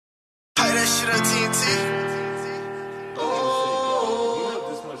that shit on TNT.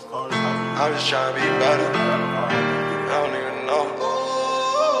 I'm just trying to be better. I don't even know.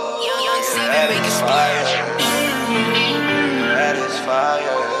 That is fire. That is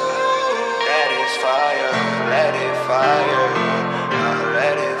fire. That is fire. Let it fire.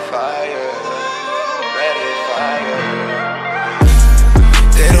 Let it fire. Let it fire.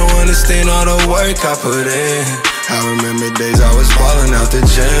 They don't understand all the work I put in. I remember days I was ballin' out the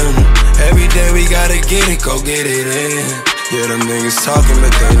gym. Every day we gotta get it, go get it in. Yeah, them niggas talking, but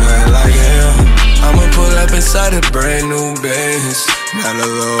they nothing like him. I'ma pull up inside a brand new Benz. Now the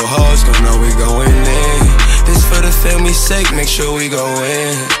little hoes gon' know we going in. This for the family's sake, make sure we go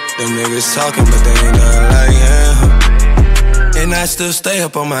in. Them niggas talking, but they ain't nothing like him. And I still stay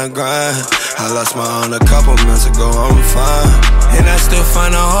up on my grind. I lost my own a couple months ago, I'm fine. And I still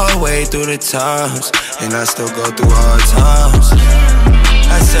find a hard way through the times. And I still go through hard times.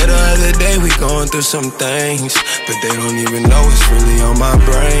 I said the other day we going through some things, but they don't even know it's really on my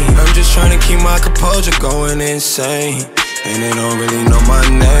brain. I'm just trying to keep my composure going insane, and they don't really know my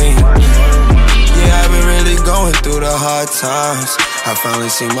name. Yeah, I've been really going through the hard times. I finally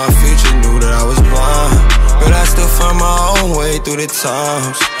seen my future, knew that I was blind. But I still find my own way through the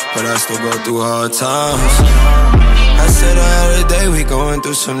times, but I still go through hard times. I said the other day we going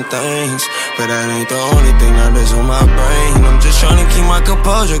through some things, but that ain't the only thing that is on my brain. I'm just trying to keep my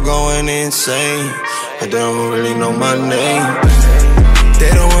composure going insane, but they don't really know my name. They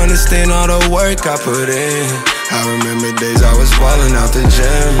don't understand all the work I put in. I remember days I was ballin' out the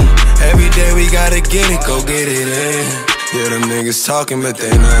gym. Every day we gotta get it, go get it in. Yeah, them niggas talking, but they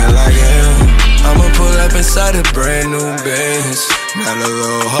nothing like him. I'ma pull up inside a brand new Benz. Now the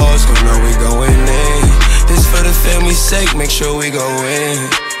little hoes gon' know we going in. This for the family's sake, make sure we go in.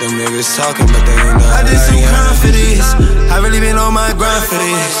 Them niggas talking, but they ain't nothing. I did some crime for this. I really been on my grind for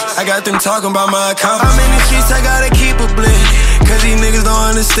this. I got them talking about my accomplishments. I'm in the streets, I gotta keep a blick, cause these niggas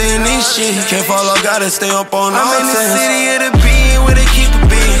don't understand this shit. Can't fall off, gotta stay up on all I'm in the city of the being where they keep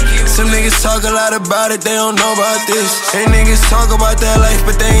it big. Some niggas talk a lot about it, they don't know about this. And niggas talk about that life,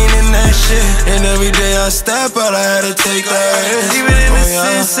 but they ain't in that shit. And every day I step out, I had to take that risk. Even in the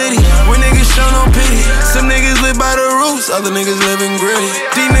sin city, when niggas show no pity. Some niggas live by the rules, other niggas live in gritty.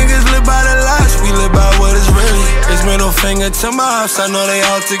 These niggas live by the lies, we live by what is really. It's middle finger to my ops, I know they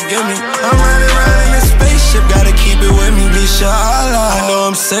out to get me. I'm riding around in a spaceship, gotta keep it with me. Misha Allah, I know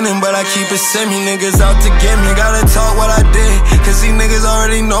I'm sinning, but I keep it semi. Niggas out to get me, gotta talk what I did, cause these niggas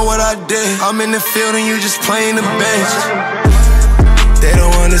already know what I did. I'm in the field and you just playing the bench. They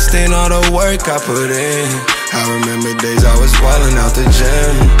don't understand all the work I put in. I remember days I was ballin' out the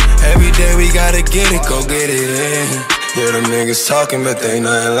gym. Every day we gotta get it, go get it in. Yeah, them niggas talking, but they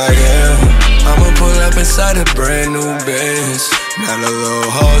nothing like him. I'ma pull up inside a brand new Benz. Now the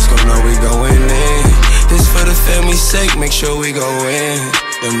little hoes gon' know we going in. This for the family's sake, make sure we go in.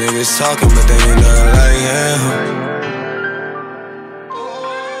 Them niggas talking, but they ain't nothing like him.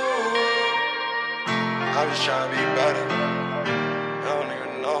 I'm just trying to be better. I don't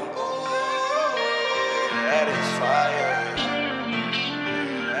even know. That is fire.